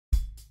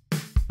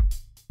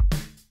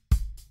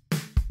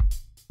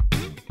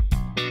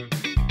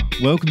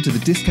Welcome to the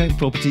Discount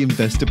Property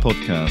Investor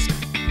Podcast,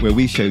 where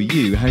we show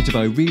you how to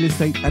buy real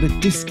estate at a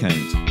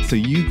discount so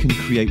you can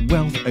create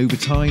wealth over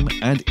time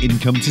and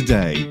income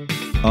today.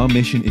 Our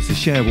mission is to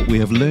share what we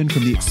have learned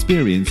from the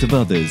experience of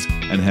others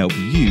and help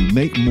you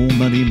make more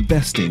money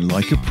investing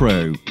like a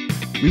pro.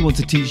 We want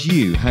to teach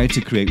you how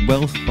to create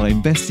wealth by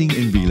investing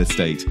in real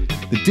estate,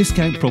 the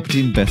Discount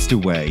Property Investor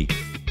way.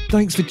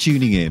 Thanks for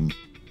tuning in.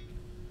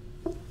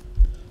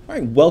 All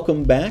right,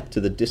 welcome back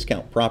to the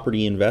Discount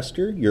Property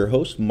Investor. Your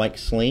host, Mike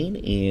Slane,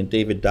 and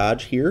David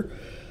Dodge here.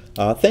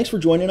 Thanks for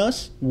joining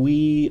us.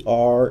 We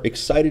are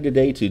excited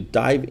today to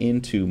dive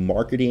into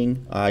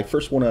marketing. I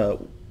first want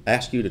to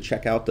ask you to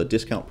check out the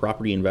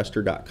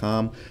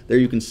discountpropertyinvestor.com. There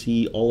you can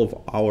see all of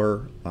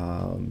our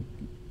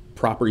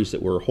properties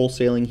that we're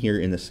wholesaling here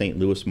in the St.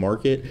 Louis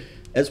market,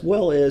 as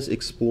well as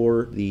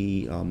explore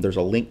the, there's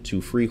a link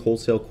to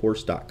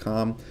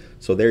freewholesalecourse.com.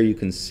 So there you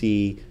can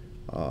see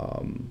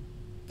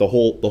the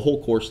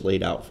whole course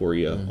laid out for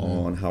you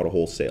on how to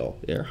wholesale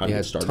or how to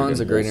get started. Tons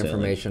of great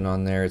information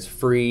on there. It's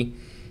free,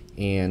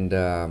 and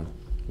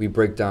we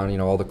break down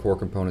all the core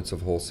components of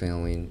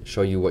wholesaling,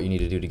 show you what you need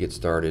to do to get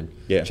started.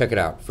 Yeah, check it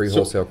out,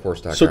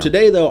 freewholesalecourse.com. So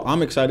today, though,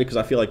 I'm excited because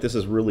I feel like this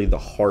is really the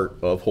heart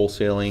of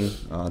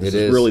wholesaling. This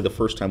is really the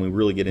first time we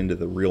really get into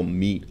the real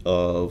meat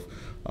of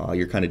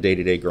your kind of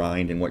day-to-day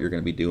grind and what you're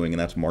going to be doing, and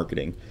that's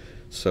marketing.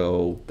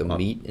 So the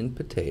meat and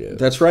potatoes.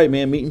 That's right,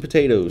 man. Meat and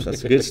potatoes.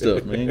 That's the good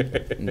stuff, man.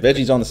 And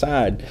veggies on the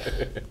side.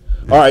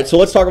 All right, so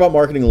let's talk about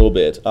marketing a little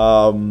bit.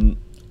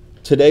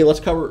 Today, we're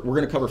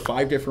going to cover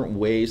 5 different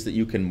ways that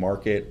you can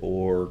market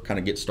or kind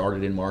of get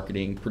started in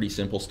marketing. Pretty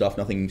simple stuff,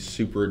 nothing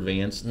super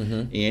advanced.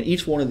 And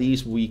each one of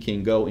these we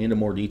can go into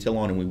more detail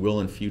on, and we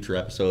will in future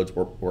episodes.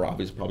 We're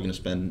obviously probably going to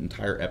spend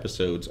entire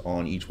episodes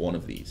on each one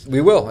of these.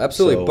 We will,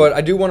 absolutely. But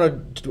I do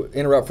want to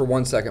interrupt for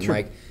 1 second, sure.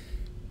 Mike.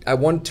 I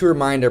want to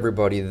remind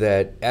everybody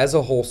that as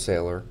a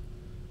wholesaler,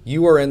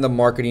 you are in the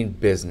marketing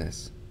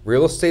business.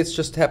 Real estate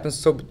just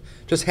happens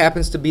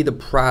to be the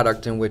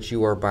product in which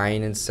you are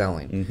buying and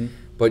selling.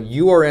 But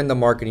you are in the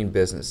marketing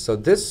business. So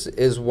this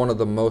is one of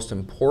the most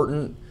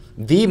important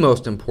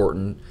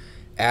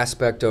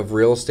aspect of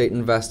real estate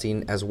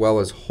investing as well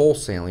as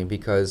wholesaling,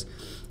 because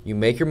you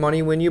make your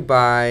money when you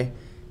buy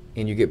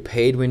and you get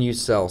paid when you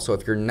sell. So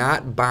if you're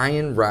not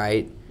buying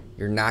right,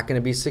 you're not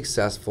going to be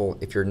successful.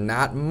 If you're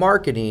not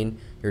marketing,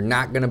 you're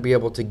not going to be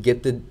able to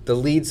get the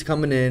leads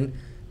coming in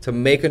to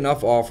make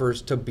enough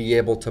offers to be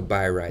able to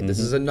buy right. This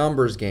is a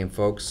numbers game,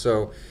 folks.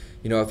 So,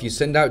 if you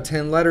send out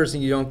 10 letters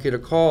and you don't get a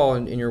call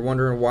and you're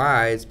wondering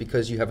why, it's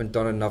because you haven't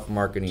done enough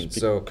marketing.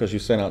 Because you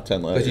sent out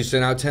 10 letters. Because you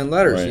sent out 10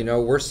 letters. Right.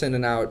 We're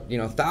sending out,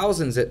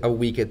 thousands a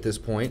week at this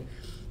point.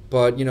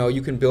 But,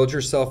 you can build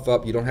yourself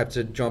up. You don't have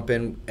to jump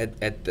in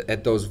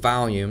at those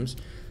volumes.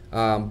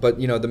 But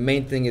the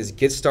main thing is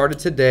get started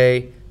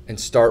today and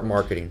start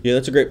marketing. Yeah,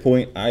 that's a great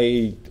point.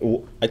 I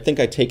think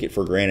I take it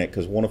for granted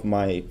because one of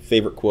my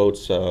favorite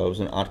quotes was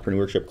in an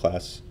entrepreneurship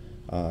class.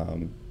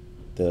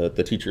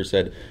 The teacher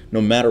said, no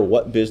matter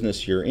what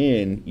business you're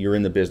in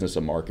the business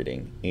of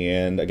marketing.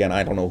 And again,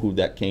 I don't know who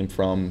that came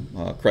from.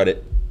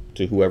 Credit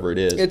to whoever it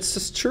is. It's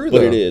just true,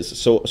 but though. It is.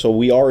 So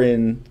we are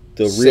in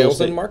the real sales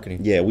estate, and marketing.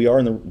 Yeah, we are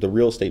in the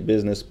real estate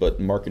business,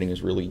 but marketing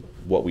is really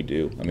what we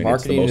do. I mean,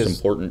 marketing it's the most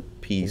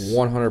important piece.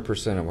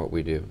 100% of what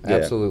we do. Yeah.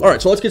 Absolutely. All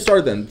right, so let's get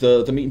started then.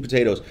 The meat and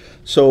potatoes.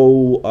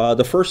 So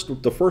the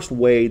first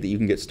way that you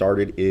can get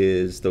started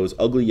is those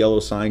ugly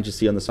yellow signs you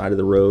see on the side of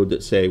the road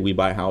that say "We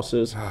buy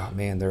houses." Oh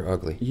man, they're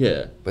ugly.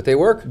 Yeah, but they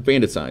work.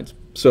 Bandit signs.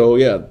 So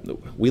yeah,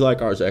 we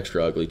like ours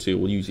extra ugly too.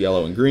 We'll use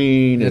yellow and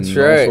green. That's and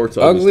right. All sorts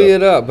of ugly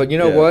stuff. It up, but you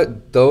know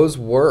what? Those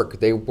work.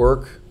 They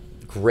work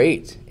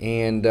great.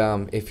 And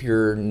if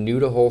you're new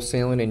to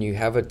wholesaling and you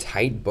have a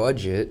tight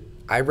budget,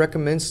 I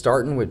recommend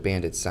starting with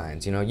bandit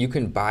signs. You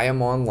can buy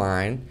them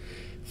online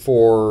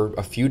for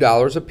a few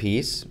dollars a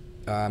piece.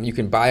 You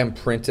can buy them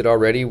printed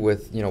already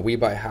with, We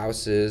Buy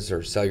Houses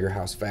or Sell Your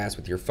House Fast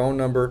with your phone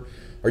number.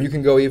 Or you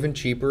can go even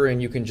cheaper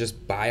and you can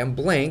just buy them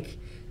blank,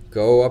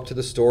 go up to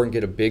the store and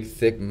get a big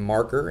thick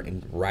marker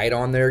and write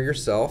on there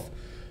yourself.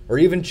 Or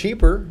even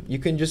cheaper, you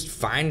can just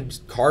find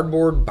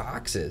cardboard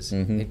boxes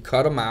and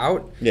cut them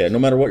out. Yeah, no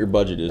matter what your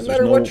budget is. No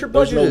matter what your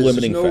budget is,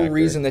 there's no factor.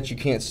 reason that you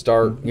can't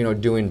start,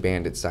 doing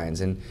bandit signs.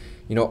 And,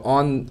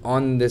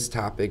 on this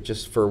topic,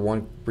 just for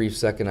one brief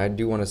second, I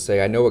do want to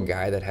say I know a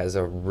guy that has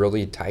a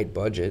really tight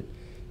budget,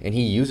 and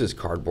he uses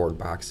cardboard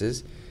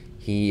boxes.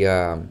 He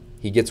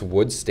gets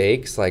wood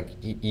stakes,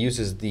 like he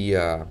uses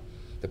the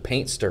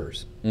paint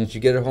stirs that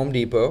you get at Home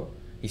Depot.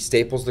 He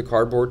staples the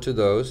cardboard to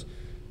those.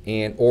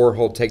 Or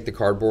he'll take the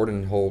cardboard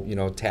and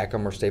he'll tack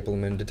them or staple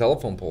them into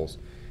telephone poles,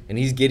 and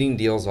he's getting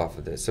deals off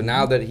of this. So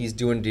now that he's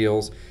doing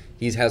deals,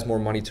 he has more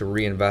money to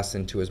reinvest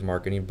into his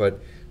marketing. But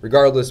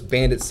regardless,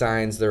 bandit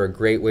signs, they're a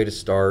great way to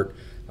start.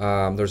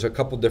 There's a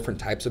couple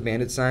different types of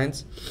bandit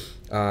signs.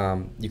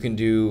 You can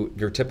do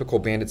your typical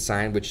bandit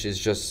sign, which is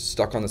just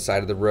stuck on the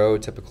side of the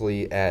road,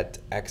 typically at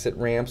exit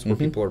ramps where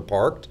people are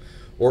parked,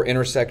 or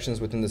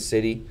intersections within the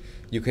city.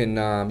 You can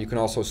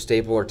also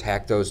staple or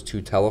tack those to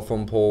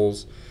telephone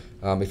poles.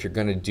 If you're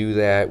going to do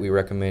that, we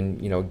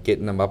recommend,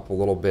 getting them up a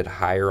little bit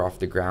higher off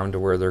the ground to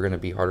where they're going to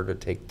be harder to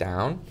take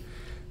down,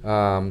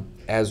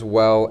 as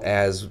well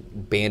as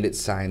bandit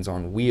signs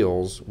on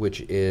wheels,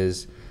 which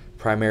is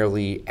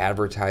primarily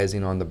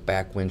advertising on the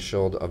back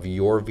windshield of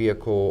your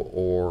vehicle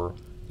or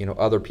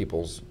other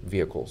people's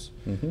vehicles.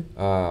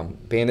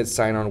 Bandit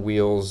sign on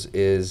wheels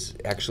is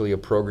actually a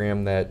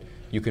program that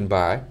you can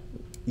buy.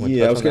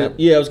 I was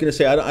gonna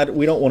say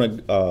we don't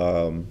want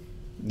to.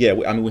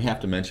 We have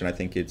to mention. I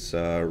think it's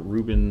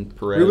Ruben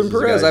Perez. Ruben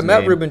Perez. I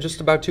met Ruben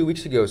just about 2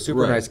 weeks ago.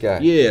 Super nice guy.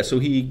 Yeah, so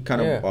he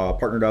kind of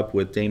partnered up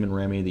with Damon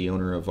Remy, the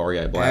owner of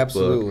REI Black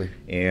Absolutely. Book,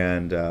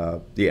 and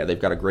they've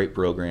got a great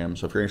program.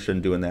 So if you're interested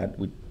in doing that,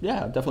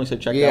 definitely say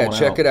check that one out. Yeah,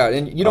 check it out.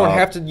 And you don't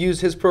have to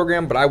use his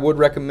program, but I would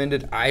recommend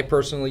it. I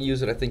personally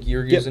use it. I think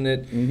you're using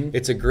it.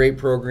 It's a great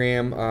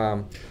program.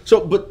 But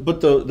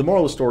the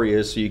moral of the story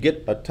is, so you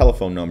get a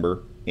telephone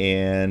number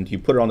and you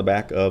put it on the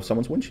back of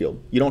someone's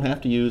windshield. You don't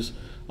have to use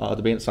the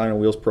Bandit Sign on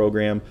Wheels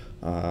program.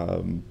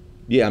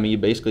 You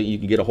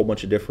can get a whole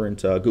bunch of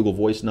different Google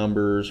Voice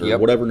numbers or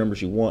whatever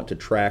numbers you want to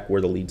track where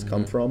the leads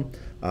come from,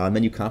 and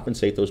then you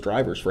compensate those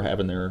drivers for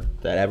having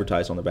that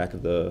advertised on the back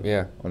of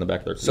their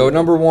computer. So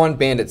number one,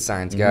 Bandit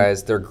signs,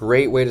 guys. They're a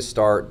great way to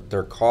start.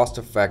 They're cost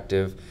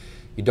effective.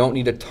 You don't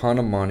need a ton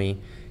of money,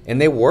 and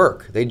they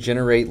work. They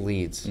generate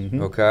leads.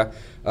 Okay.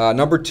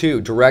 Number two,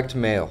 direct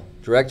mail.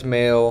 Direct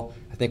mail.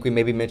 I think we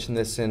maybe mentioned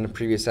this in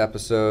previous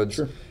episodes.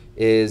 Sure.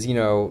 Is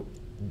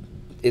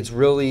it's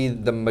really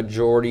the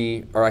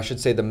majority, or I should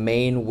say the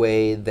main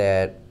way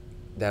that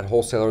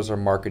wholesalers are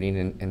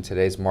marketing in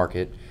today's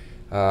market.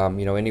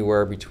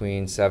 Anywhere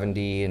between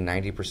 70 and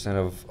 90%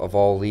 of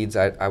all leads,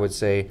 I would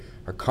say,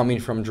 are coming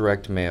from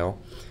direct mail.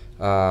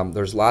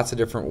 There's lots of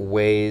different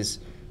ways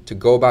to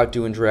go about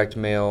doing direct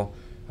mail.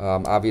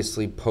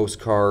 Obviously,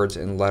 postcards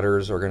and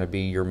letters are going to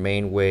be your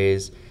main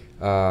ways.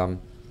 And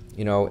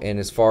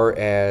as far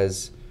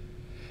as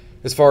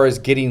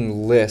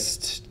getting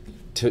lists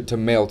to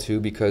mail to,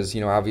 because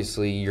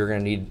obviously you're going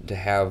to need to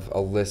have a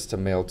list to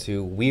mail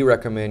to, we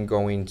recommend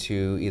going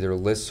to either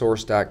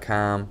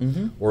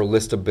listsource.com or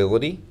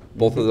Listability.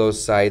 Both of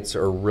those sites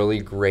are really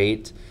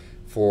great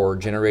for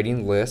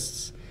generating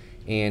lists.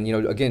 And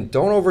again,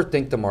 don't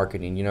overthink the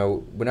marketing.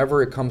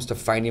 Whenever it comes to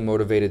finding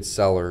motivated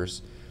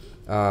sellers,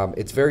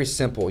 it's very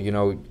simple.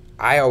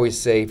 I always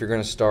say, if you're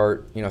going to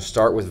start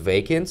with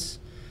vacants,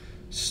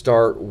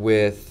 start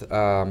with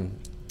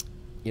non-owner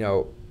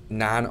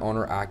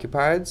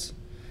occupieds.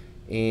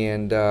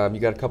 And you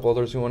got a couple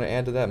others you want to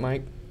add to that,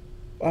 Mike?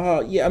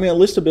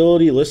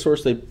 Listability,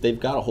 ListSource, they've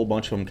got a whole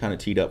bunch of them kind of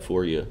teed up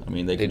for you.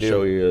 They can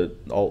show you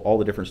all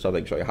the different stuff.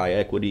 They can show you high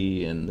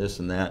equity and this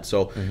and that.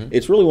 So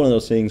it's really one of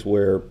those things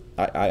where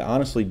I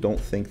honestly don't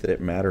think that it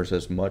matters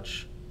as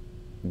much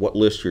what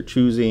list you're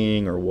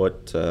choosing or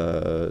what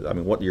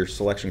your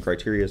selection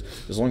criteria is,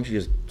 as long as you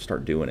just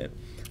start doing it.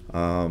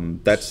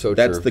 That's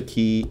the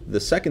key. The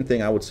second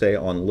thing I would say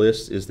on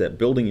lists is that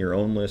building your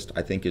own list,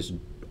 I think, is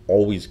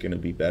always going to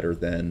be better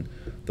than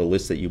the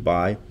list that you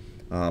buy,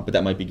 but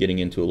that might be getting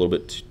into a little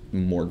bit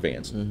more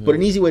advanced. But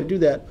an easy way to do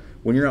that,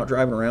 when you're out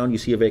driving around, you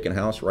see a vacant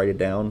house, write it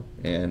down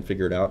and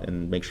figure it out,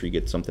 and make sure you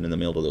get something in the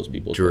mail to those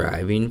people.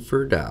 Driving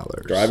for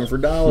dollars. Driving for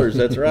dollars.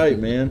 That's right,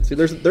 man. See,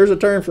 there's a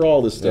term for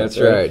all this stuff. That's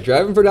right.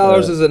 Driving for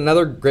dollars is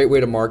another great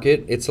way to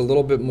market. It's a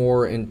little bit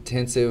more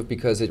intensive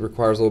because it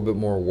requires a little bit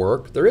more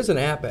work. There is an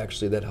app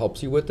actually that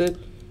helps you with it.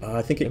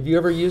 I think have you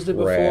ever used it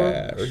before,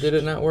 or did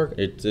it not work?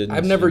 It didn't.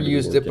 I've never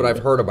used it, but I've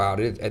heard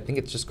about it. I think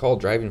it's just called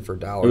Driving for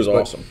Dollars. It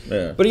was awesome.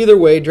 Yeah. But either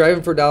way,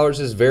 Driving for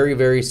Dollars is very,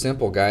 very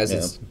simple, guys. Yeah.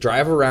 It's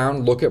drive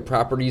around, look at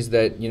properties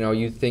that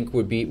you think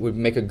would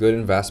make a good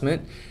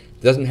investment.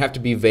 It doesn't have to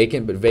be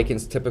vacant, but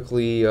vacants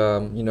typically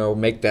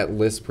make that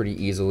list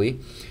pretty easily.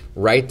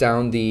 Write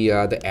down the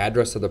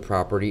address of the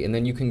property, and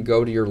then you can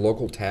go to your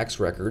local tax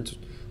records,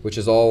 which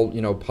is all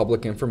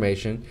public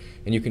information,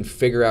 and you can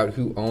figure out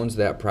who owns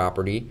that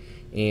property.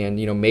 And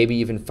maybe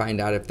even find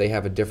out if they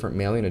have a different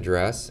mailing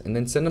address, and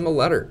then send them a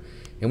letter.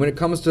 And when it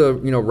comes to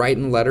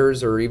writing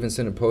letters or even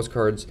sending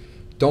postcards,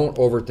 don't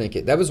overthink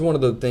it. That was one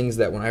of the things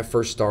that when I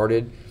first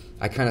started,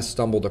 I kind of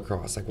stumbled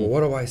across. Like, well, what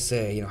do I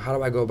say? How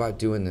do I go about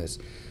doing this?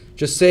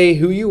 Just say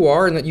who you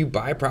are and that you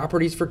buy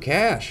properties for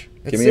cash.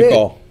 That's Give me a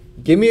call.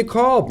 Give me a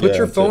call. Put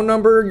your phone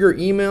number, your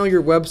email,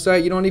 your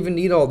website. You don't even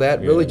need all that.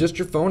 Really, just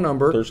your phone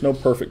number. There's no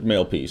perfect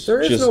mail piece. There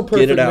is just no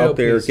perfect get it out mail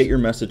there. piece. Get your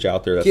message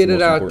out there. That's get the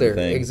most it out important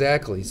there. thing.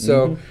 Exactly.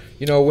 So,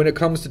 when it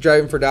comes to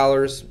Driving for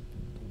Dollars,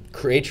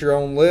 create your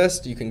own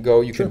list. You can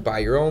go. You can buy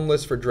your own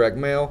list for direct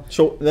mail.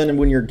 So then,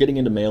 when you're getting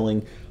into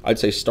mailing, I'd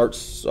say start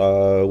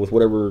with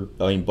whatever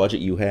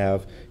budget you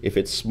have. If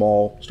it's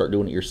small, start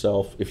doing it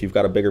yourself. If you've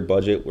got a bigger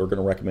budget, we're going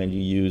to recommend you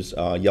use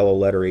Yellow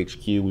Letter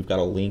HQ. We've got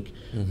a link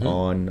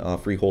on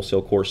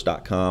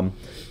freewholesalecourse.com.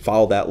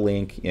 Follow that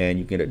link, and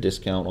you can get a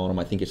discount on them.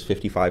 I think it's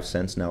 55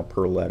 cents now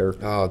per letter.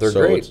 Oh, they're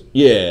great.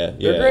 Yeah.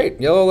 They're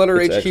great. Yellow Letter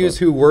HQ excellent. is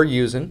who we're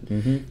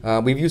using.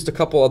 We've used a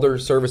couple other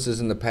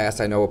services in the past.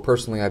 I know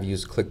personally I've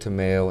used Click to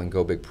Mail and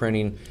Go Big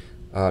Printing.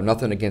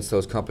 Nothing against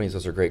those companies.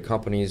 Those are great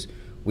companies.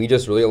 We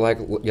just really like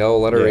Yellow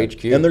Letter Yeah.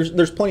 HQ. And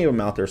there's plenty of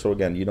them out there. So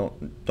again, you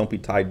don't be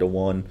tied to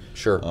one.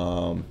 Sure.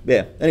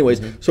 Yeah.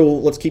 Anyways, so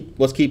let's keep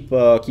on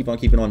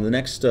keeping on. The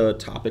next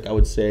topic I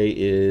would say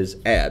is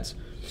ads.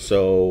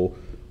 So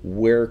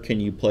where can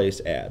you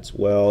place ads?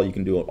 Well, you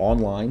can do it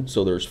online.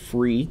 So there's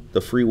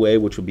the free way,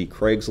 which would be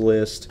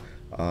Craigslist.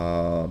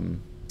 I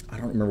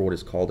don't remember what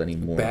it's called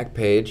anymore.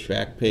 Backpage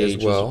as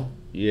well.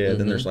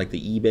 Then there's like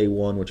the eBay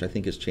one, which I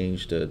think has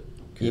changed to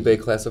eBay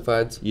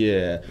Classifieds.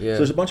 Yeah.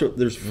 So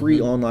there's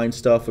free online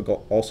stuff.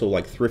 Also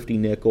like Thrifty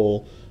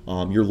Nickel,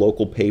 your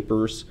local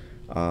papers.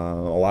 A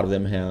lot of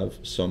them have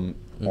some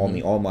on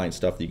the online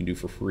stuff that you can do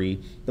for free.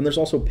 Then there's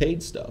also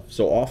paid stuff.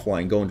 So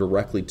offline, going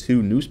directly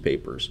to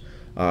newspapers.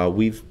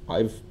 I've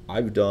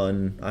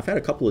had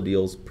a couple of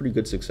deals, pretty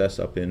good success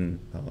up in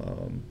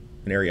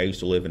an area I used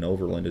to live in.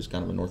 Overland is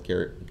kind of a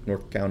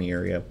North County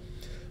area.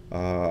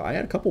 I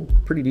had a couple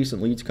pretty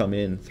decent leads come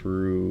in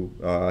through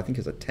I think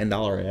it's a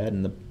 $10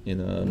 ad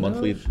in a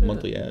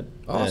monthly ad.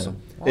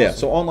 Awesome. Yeah.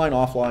 So online,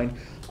 offline.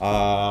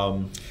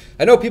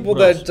 I know people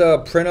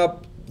that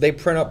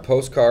print up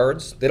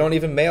postcards. They don't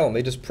even mail them.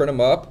 They just print them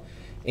up,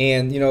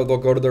 and they'll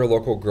go to their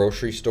local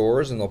grocery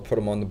stores and they'll put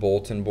them on the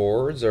bulletin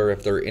boards, or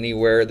if they're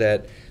anywhere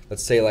that,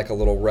 let's say like a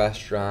little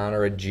restaurant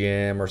or a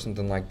gym or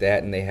something like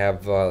that, and they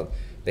have the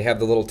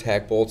little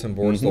tack bulletin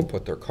boards. They'll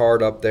put their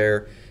card up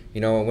there.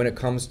 And when it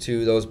comes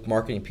to those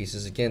marketing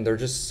pieces, again, they're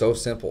just so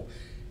simple.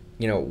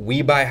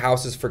 We buy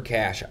houses for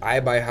cash. I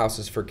buy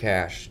houses for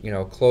cash.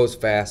 Close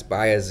fast,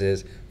 buy as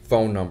is,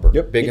 phone number,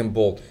 big and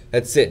bold.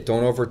 That's it.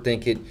 Don't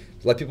overthink it.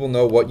 Let people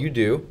know what you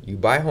do. You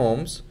buy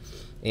homes,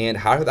 and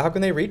how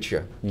can they reach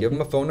you? Give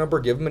them a phone number,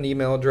 give them an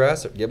email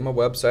address, give them a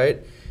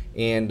website,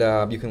 and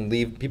you can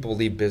people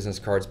leave business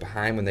cards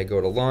behind when they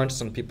go to lunch.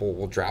 Some people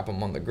will drop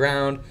them on the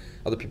ground.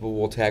 Other people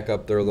will tack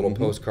up their little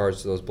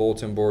postcards to those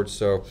bulletin boards.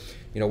 So,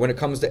 when it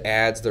comes to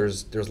ads,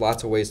 there's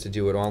lots of ways to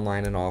do it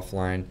online and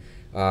offline.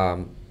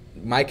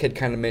 Mike had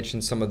kind of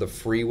mentioned some of the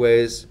free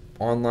ways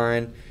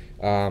online.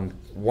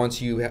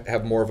 Once you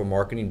have more of a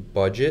marketing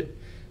budget,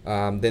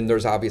 then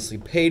there's obviously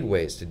paid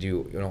ways to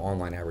do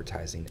online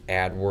advertising.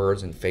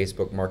 AdWords and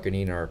Facebook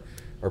marketing are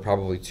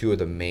probably two of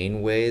the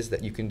main ways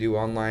that you can do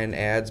online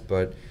ads.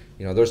 But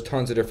there's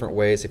tons of different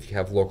ways if you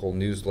have local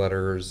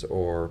newsletters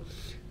or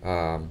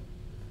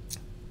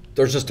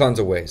there's just tons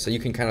of ways. So you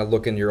can kind of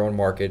look in your own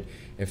market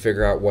and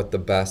figure out what the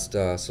best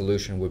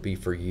solution would be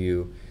for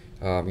you,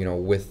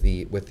 with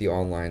the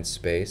online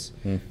space.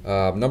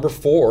 Number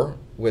 4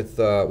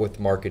 with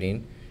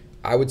marketing,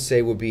 I would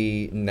say, would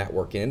be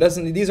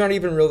networking. These aren't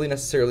even really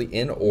necessarily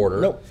in order.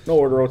 Nope, no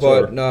order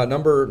whatsoever. But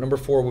number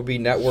 4 would be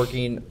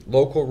networking,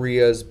 local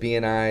RIAs,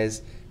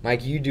 BNIs.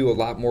 Mike, you do a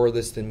lot more of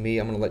this than me.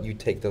 I'm going to let you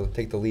take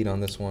the lead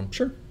on this one.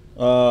 Sure.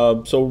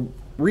 So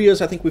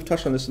RIAs, I think we've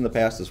touched on this in the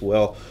past as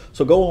well.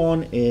 So go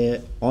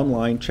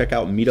online, check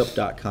out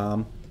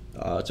meetup.com.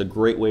 It's a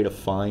great way to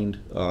find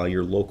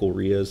your local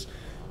RIAs.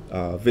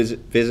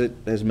 Visit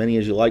as many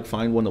as you like.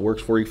 Find one that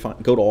works for you.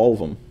 Go to all of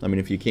them. I mean,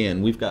 if you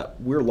can.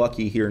 We're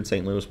lucky here in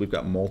St. Louis. We've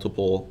got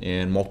multiple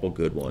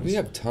good ones. We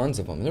have tons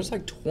of them. There's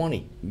like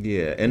 20.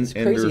 Yeah, it's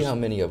crazy how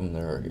many of them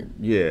there are here.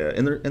 Yeah,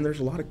 and there's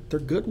a lot of they're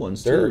good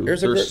ones too.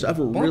 There's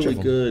several really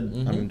good.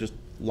 I mean, just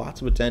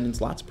lots of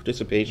attendance, lots of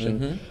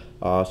participation.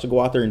 So go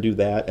out there and do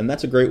that, and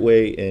that's a great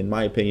way, in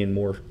my opinion,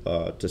 more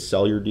to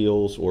sell your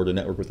deals or to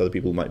network with other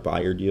people who might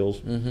buy your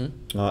deals.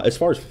 As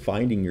far as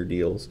finding your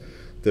deals,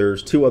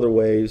 there's two other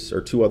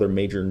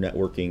major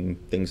networking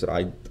things that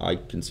I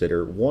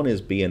consider. One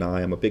is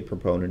BNI. I'm a big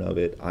proponent of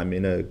it. I'm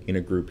in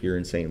a group here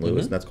in St.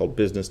 Louis, and that's called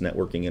Business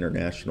Networking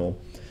International.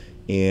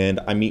 And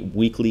I meet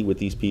weekly with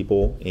these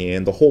people,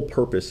 and the whole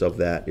purpose of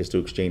that is to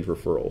exchange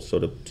referrals, so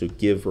to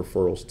give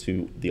referrals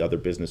to the other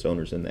business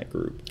owners in that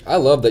group. I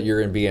love that you're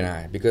in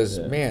BNI because,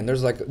 man,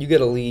 there's you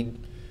get a lead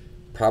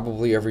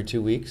probably every 2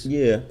 weeks.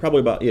 Yeah, probably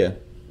about, yeah.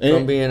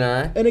 From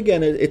BNI. And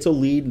again, it's a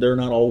lead. They're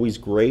not always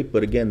great,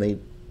 but again,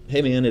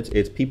 hey man,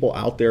 it's people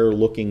out there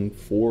looking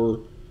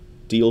for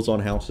deals on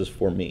houses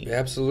for me.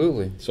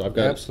 Absolutely. So I've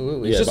got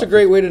absolutely. It's just a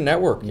great way to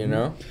network, you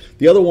know.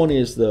 The other one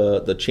is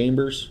the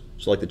chambers.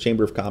 So like the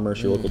Chamber of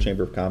Commerce, your local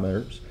Chamber of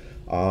Commerce.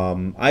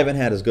 I haven't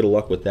had as good a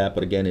luck with that,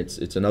 but again,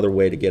 it's another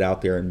way to get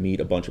out there and meet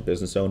a bunch of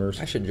business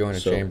owners. I should join a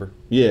chamber.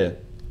 Yeah.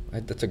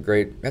 That's a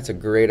great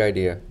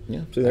idea.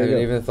 Yeah, I hadn't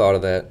even thought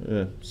of that.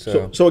 Yeah.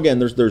 So again,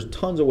 there's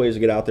tons of ways to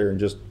get out there and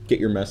just get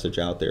your message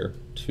out there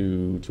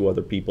to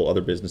other people, other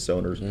business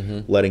owners,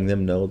 letting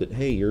them know that,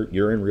 hey,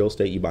 you're in real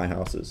estate, you buy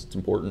houses. It's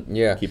important.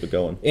 Yeah. Keep it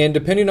going. And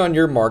depending on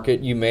your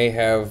market, you may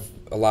have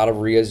a lot of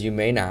RIAs, you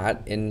may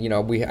not. And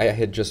I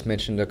had just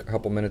mentioned a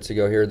couple minutes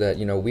ago here that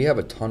we have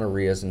a ton of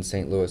RIAs in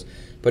St. Louis,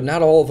 but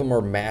not all of them are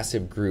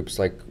massive groups.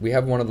 Like we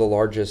have one of the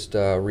largest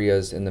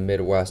RIAs in the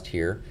Midwest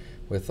here,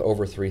 with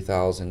over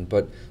 3,000.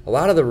 But a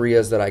lot of the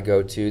RIAs that I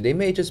go to, they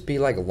may just be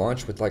like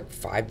lunch with like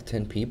 5 to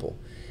 10 people.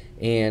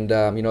 And,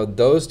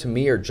 those to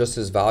me are just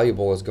as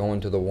valuable as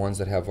going to the ones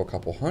that have a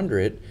couple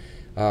hundred,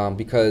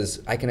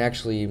 because I can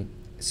actually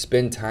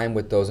spend time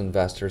with those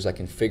investors. I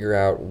can figure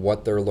out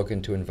what they're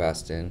looking to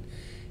invest in.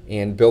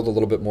 and build a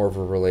little bit more of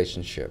a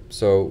relationship.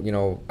 So, you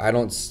know, I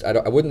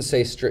wouldn't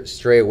say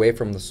stray away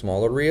from the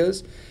smaller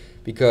RIAs,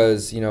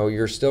 because, you know,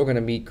 you're still going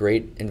to meet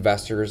great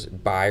investors,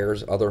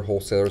 buyers, other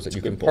wholesalers that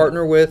you can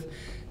partner with.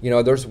 You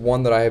know, there's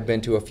one that I have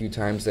been to a few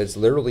times that's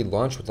literally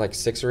lunch with like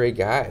 6 or 8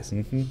 guys.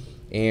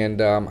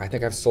 And I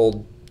think I've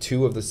sold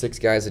 2 of the 6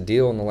 guys a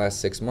deal in the last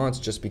 6 months,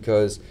 just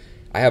because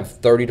I have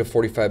 30 to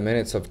 45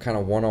 minutes of kind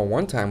of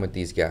one-on-one time with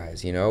these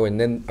guys, you know. And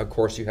then, of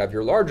course, you have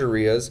your larger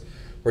RIAs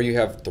where you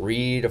have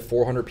 300 to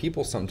 400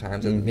 people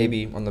sometimes, and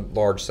maybe on the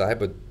large side,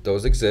 but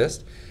those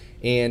exist.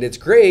 And it's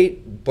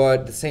great,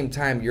 but at the same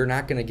time, you're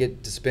not going to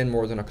get to spend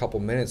more than a couple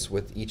minutes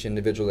with each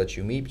individual that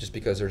you meet, just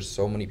because there's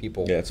so many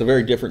people. Yeah, it's a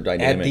very different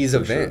dynamic at these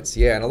events.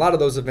 Sure. Yeah, and a lot of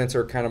those events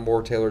are kind of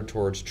more tailored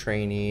towards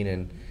training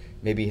and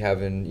maybe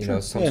having, you know,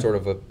 some sort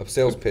of a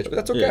sales pitch, but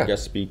that's okay. Yeah,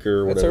 guest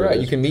speaker, whatever. That's all right.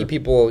 You can meet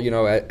people, you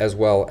know, as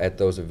well at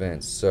those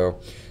events. So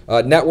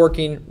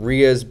networking,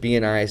 RIAs,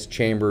 BNIs,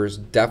 chambers,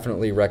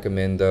 definitely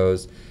recommend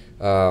those.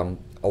 A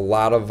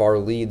lot of our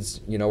leads,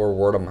 you know, are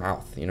word of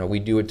mouth. You know, we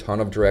do a ton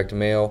of direct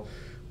mail.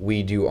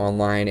 We do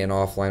online and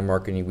offline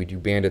marketing. We do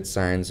bandit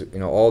signs. You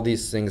know, all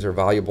these things are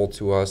valuable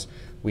to us.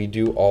 We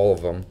do all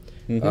of them.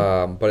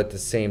 But at the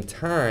same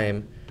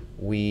time,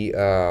 we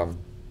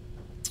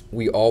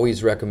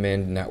always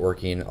recommend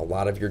networking. A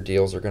lot of your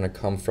deals are going to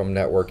come from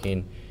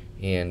networking.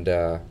 And,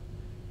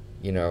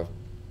 you know,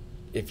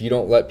 if you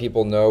don't let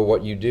people know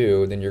what you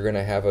do, then you're going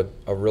to have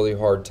a really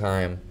hard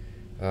time,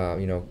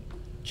 you know,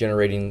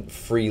 generating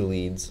free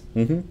leads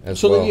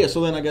as well.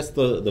 So then I guess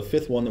the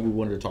 5th one that we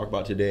wanted to talk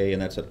about today,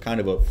 and that's a kind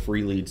of a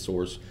free lead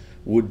source,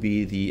 would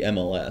be the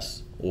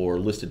MLS or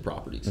listed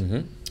properties.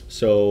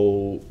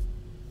 So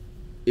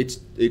it's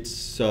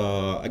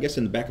I guess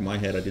in the back of my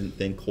head, I didn't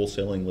think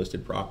wholesaling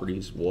listed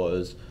properties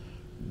was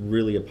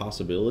really a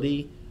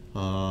possibility,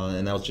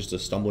 and that was just a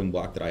stumbling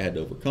block that I had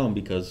to overcome,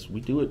 because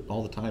we do it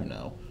all the time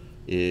now.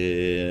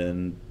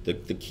 And the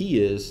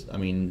key is, I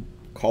mean,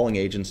 calling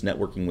agents,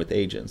 networking with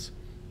agents.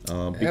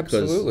 Because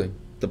Absolutely.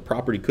 The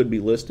property could be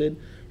listed,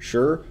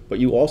 sure, but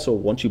you also,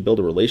 once you build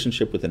a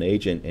relationship with an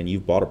agent and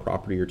you've bought a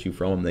property or 2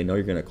 from them, they know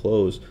you're going to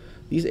close.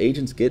 These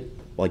agents get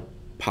like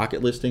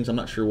pocket listings. I'm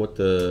not sure what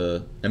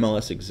the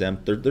MLS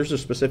exempt. There's a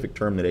specific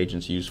term that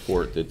agents use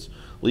for it that's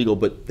legal,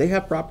 but they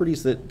have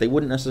properties that they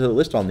wouldn't necessarily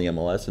list on the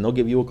MLS, and they'll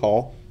give you a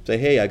call, say,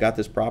 hey, I got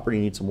this property,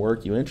 need some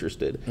work, you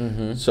interested?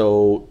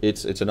 So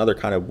it's another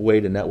kind of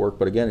way to network,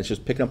 but again, it's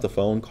just picking up the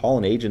phone,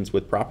 calling agents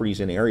with properties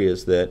in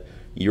areas that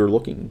you're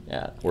looking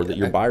at, or that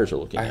your buyers are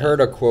looking at. I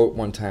heard a quote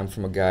one time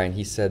from a guy, and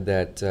he said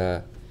that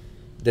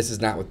this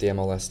is not what the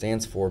MLS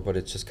stands for, but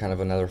it's just kind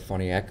of another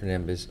funny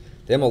acronym, is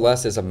the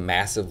MLS is a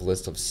massive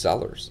list of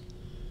sellers.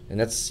 And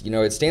that's, you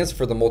know, it stands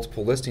for the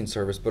multiple listing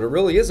service, but it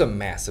really is a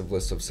massive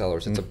list of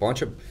sellers. It's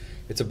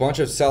a bunch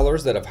of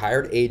sellers that have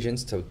hired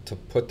agents to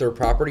put their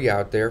property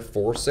out there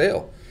for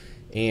sale.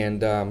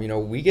 And, you know,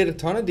 we get a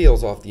ton of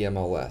deals off the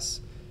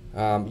MLS.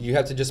 You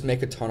have to just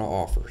make a ton of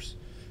offers.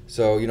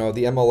 So, you know,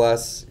 the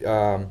MLS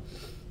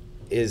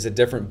is a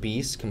different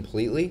beast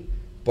completely,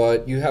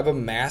 but you have a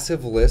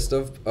massive list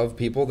of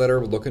people that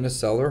are looking to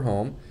sell their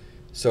home.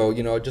 So,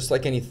 you know, just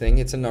like anything,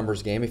 it's a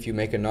numbers game. If you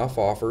make enough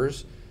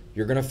offers,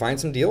 you're going to find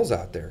some deals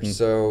out there.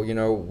 So, you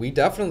know, we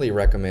definitely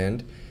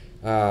recommend,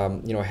 you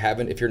know,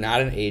 if you're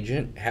not an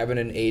agent, having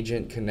an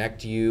agent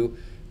connect you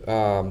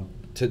to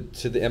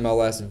the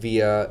MLS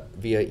via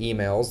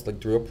emails,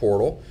 like through a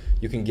portal.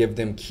 You can give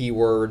them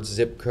keywords,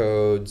 zip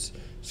codes,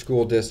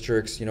 school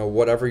districts, you know,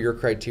 whatever your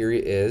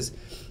criteria is,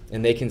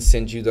 and they can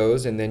send you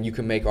those, and then you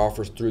can make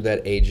offers through that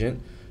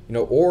agent, you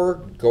know, or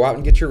go out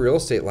and get your real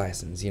estate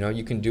license. You know,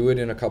 you can do it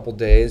in a couple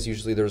days.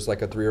 Usually there's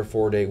like a 3 or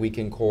 4 day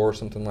weekend course,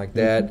 something like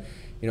that.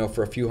 You know,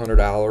 for a few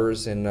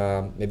 $100s,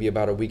 and maybe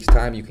about a week's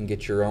time, you can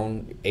get your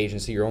own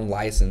agency, your own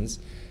license,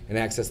 and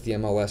access the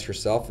MLS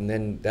yourself, and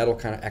then that'll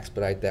kind of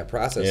expedite that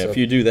process. Yeah, if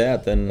you do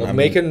that, then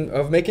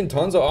making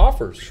tons of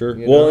offers. Sure.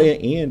 Well,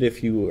 and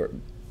if you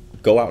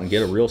go out and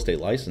get a real estate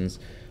license,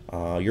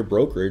 your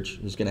brokerage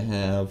is going to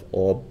have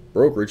a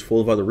brokerage full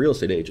of other real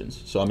estate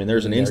agents. So I mean,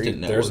 there's an instant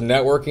network. There's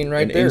networking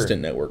right there. An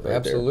instant network right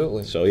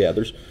Absolutely. there. So yeah,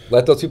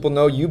 let those people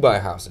know you buy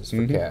houses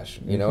for cash.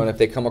 You know, and if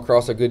they come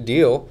across a good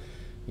deal,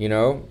 you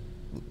know,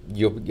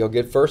 you'll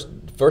get first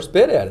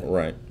bid at it.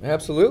 Right.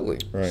 Absolutely.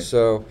 Right.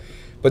 So,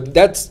 but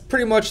that's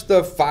pretty much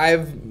the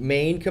 5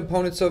 main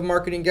components of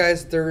marketing,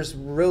 guys. There's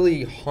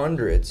really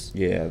hundreds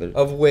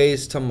of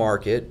ways to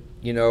market.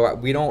 You know,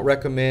 we don't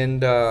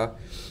recommend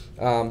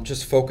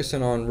just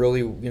focusing on really,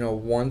 you know,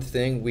 one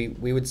thing.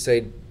 We would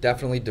say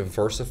definitely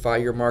diversify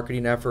your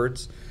marketing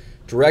efforts.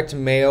 Direct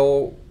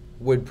mail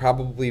would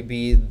probably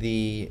be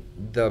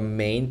the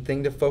main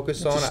thing to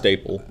focus on. It's a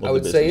staple. I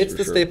would say it's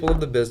the staple of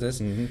the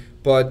business.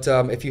 But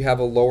if you have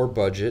a lower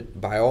budget,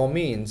 by all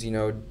means, you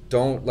know,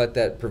 don't let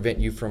that prevent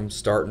you from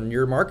starting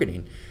your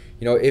marketing.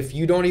 You know, if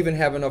you don't even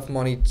have enough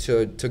money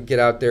to get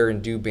out there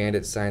and do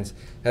bandit signs,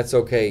 that's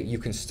okay. You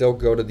can still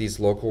go to these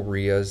local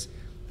RIAs,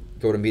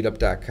 go to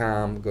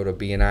meetup.com, go to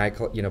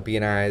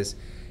BNIs,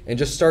 and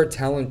just start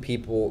telling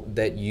people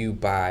that you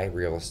buy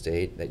real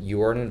estate, that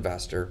you are an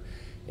investor,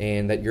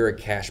 and that you're a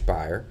cash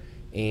buyer.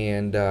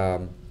 And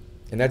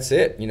that's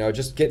it. You know,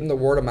 just getting the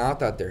word of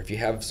mouth out there. If you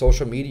have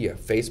social media,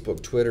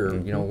 Facebook, Twitter,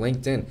 you know,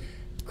 LinkedIn,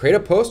 create a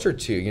post or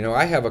two. You know,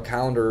 I have a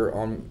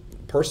calendar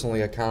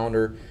personally a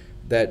calendar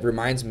that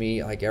reminds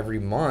me like every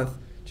month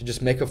to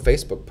just make a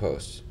Facebook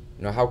post.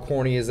 You know, how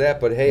corny is that?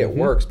 But hey, it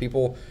works.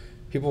 People.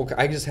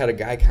 I just had a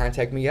guy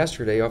contact me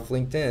yesterday off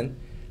LinkedIn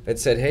that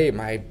said, "Hey,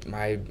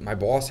 my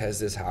boss has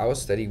this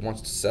house that he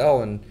wants to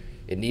sell, and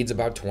it needs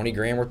about 20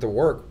 grand worth of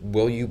work.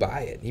 Will you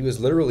buy it?" He was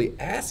literally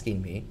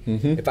asking me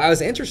if I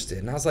was interested,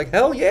 and I was like,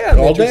 "Hell yeah, I'm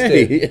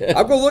interested.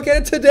 I'll go look at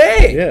it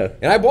today." Yeah.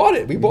 And I bought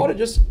it. We bought it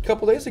just a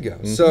couple days ago.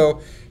 So,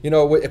 you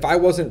know, if I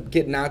wasn't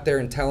getting out there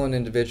and telling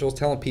individuals,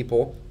 telling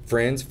people,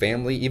 friends,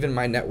 family, even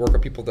my network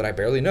of people that I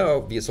barely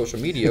know via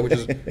social media, which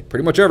is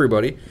pretty much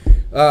everybody,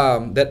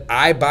 that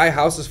I buy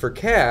houses for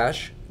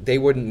cash, they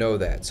wouldn't know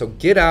that. So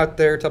get out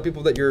there, tell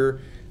people that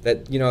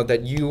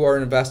that you are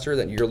an investor,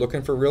 that you're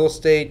looking for real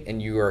estate,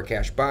 and you are a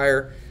cash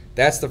buyer.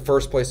 That's the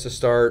first place to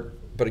start.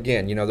 But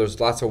again, you know, there's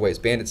lots of ways: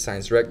 bandit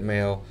signs, direct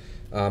mail,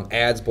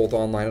 ads, both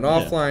online and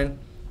offline.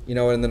 You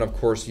know, and then of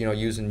course, you know,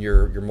 using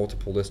your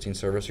multiple listing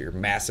service or your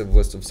massive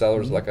list of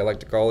sellers, like I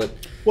like to call it.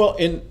 Well,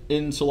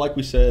 and so like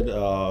we said,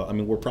 I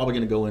mean, we're probably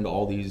going to go into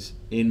all these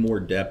in more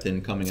depth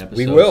in coming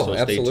episodes. We will, so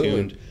absolutely. Stay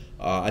tuned.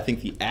 I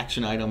think the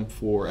action item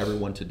for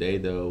everyone today,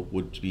 though,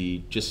 would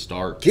be just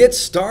start. Get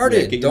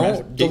started. Yeah,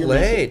 Don't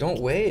delay. Don't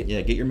wait.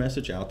 Yeah, get your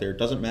message out there. It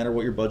doesn't matter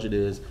what your budget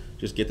is.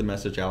 Just get the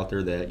message out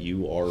there that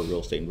you are a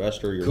real estate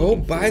investor. You're Go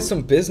buy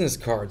some business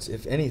cards,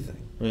 if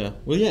anything. Yeah.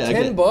 Well, yeah.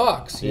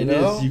 $10, you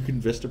know. You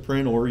can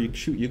Vistaprint, or you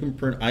can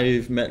print.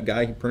 I've met a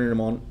guy who printed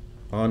them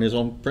on his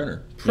own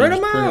printer. Print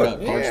them out.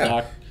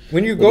 Cardstock.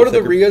 When you go to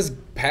the RIAs,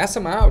 pass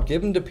them out.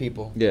 Give them to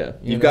people. Yeah.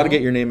 You've got to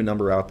get your name and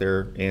number out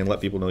there and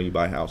let people know you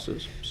buy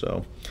houses.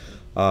 So,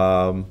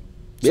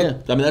 yeah.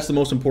 I mean, that's the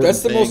most important thing.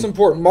 That's the most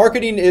important.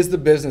 Marketing is the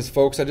business,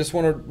 folks. I just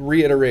want to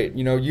reiterate.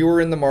 You know, you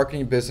are in the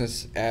marketing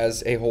business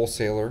as a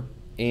wholesaler.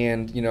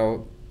 And, you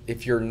know,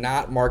 if you're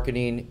not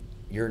marketing,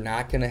 you're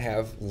not going to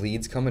have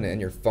leads coming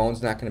in. Your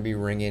phone's not going to be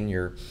ringing.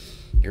 Your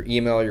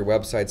email, your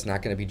website's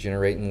not going to be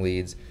generating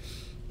leads.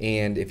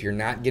 And if you're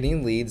not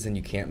getting leads, then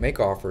you can't make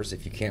offers.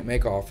 If you can't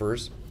make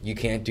offers, you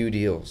can't do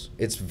deals.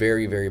 It's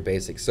very, very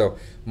basic. So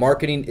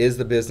marketing is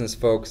the business,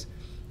 folks.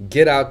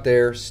 Get out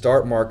there,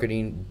 start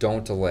marketing,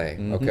 don't delay,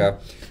 okay?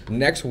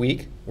 Next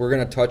week, we're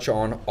going to touch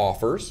on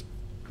offers.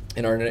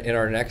 In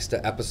our next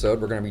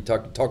episode, we're going to be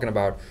talking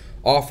about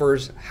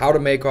offers, how to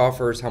make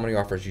offers, how many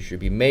offers you should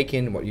be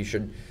making, what you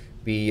should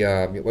be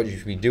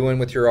doing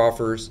with your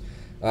offers.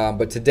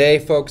 But today,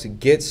 folks,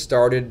 get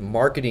started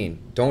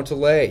marketing. Don't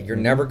delay. You're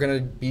never going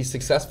to be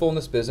successful in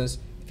this business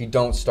if you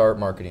don't start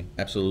marketing.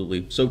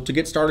 Absolutely. So to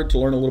get started, to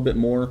learn a little bit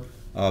more,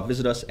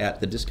 visit us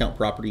at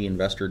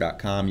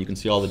thediscountpropertyinvestor.com. You can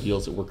see all the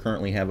deals that we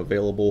currently have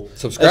available.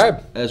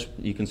 Subscribe. As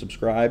you can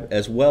subscribe,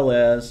 as well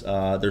as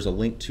there's a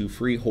link to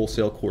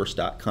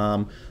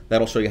freewholesalecourse.com.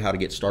 That'll show you how to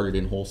get started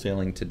in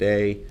wholesaling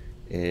today.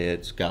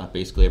 It's got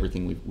basically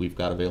everything we've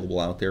got available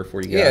out there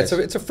for you guys. Yeah,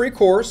 it's a free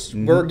course.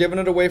 We're giving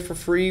it away for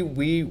free.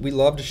 We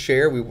love to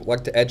share. We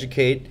like to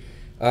educate.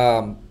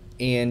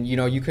 And, you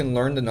know, you can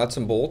learn the nuts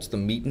and bolts, the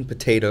meat and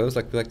potatoes,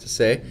 like we like to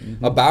say,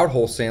 about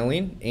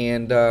wholesaling.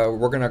 And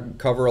we're going to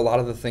cover a lot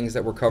of the things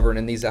that we're covering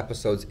in these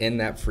episodes in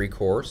that free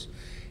course.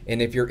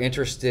 And if you're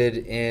interested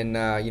in,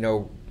 you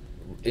know,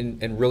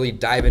 in really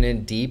diving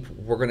in deep,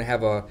 we're going to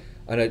have a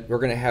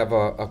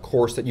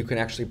course that you can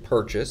actually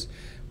purchase.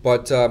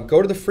 But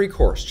go to the free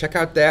course. Check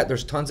out that.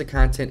 There's tons of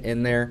content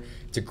in there.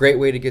 It's a great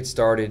way to get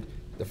started.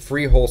 The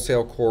free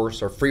wholesale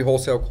course, or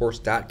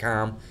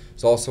freewholesalecourse.com.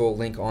 There's also a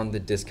link on the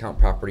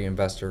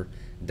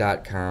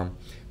discountpropertyinvestor.com.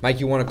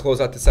 Mike, you want to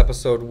close out this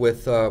episode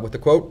with a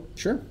quote?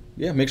 Sure.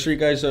 Yeah, make sure you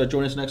guys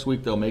join us next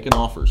week, though, making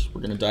offers.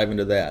 We're going to dive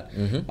into that.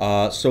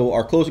 So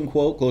our closing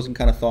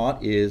kind of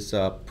thought is,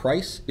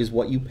 price is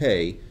what you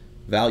pay,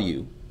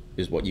 value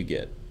is what you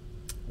get.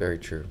 Very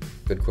true.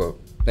 Good quote.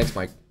 Thanks,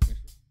 Mike.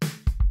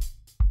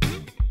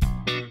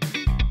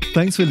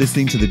 Thanks for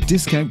listening to the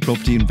Discount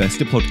Property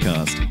Investor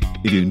Podcast.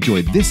 If you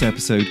enjoyed this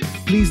episode,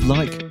 please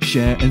like,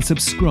 share, and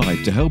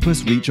subscribe to help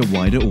us reach a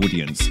wider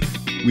audience.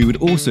 We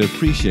would also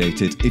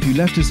appreciate it if you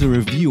left us a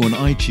review on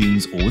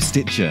iTunes or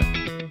Stitcher.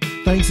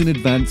 Thanks in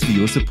advance for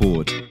your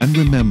support. And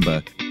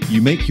remember,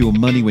 you make your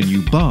money when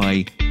you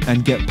buy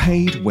and get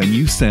paid when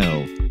you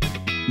sell.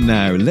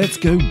 Now let's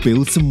go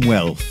build some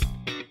wealth.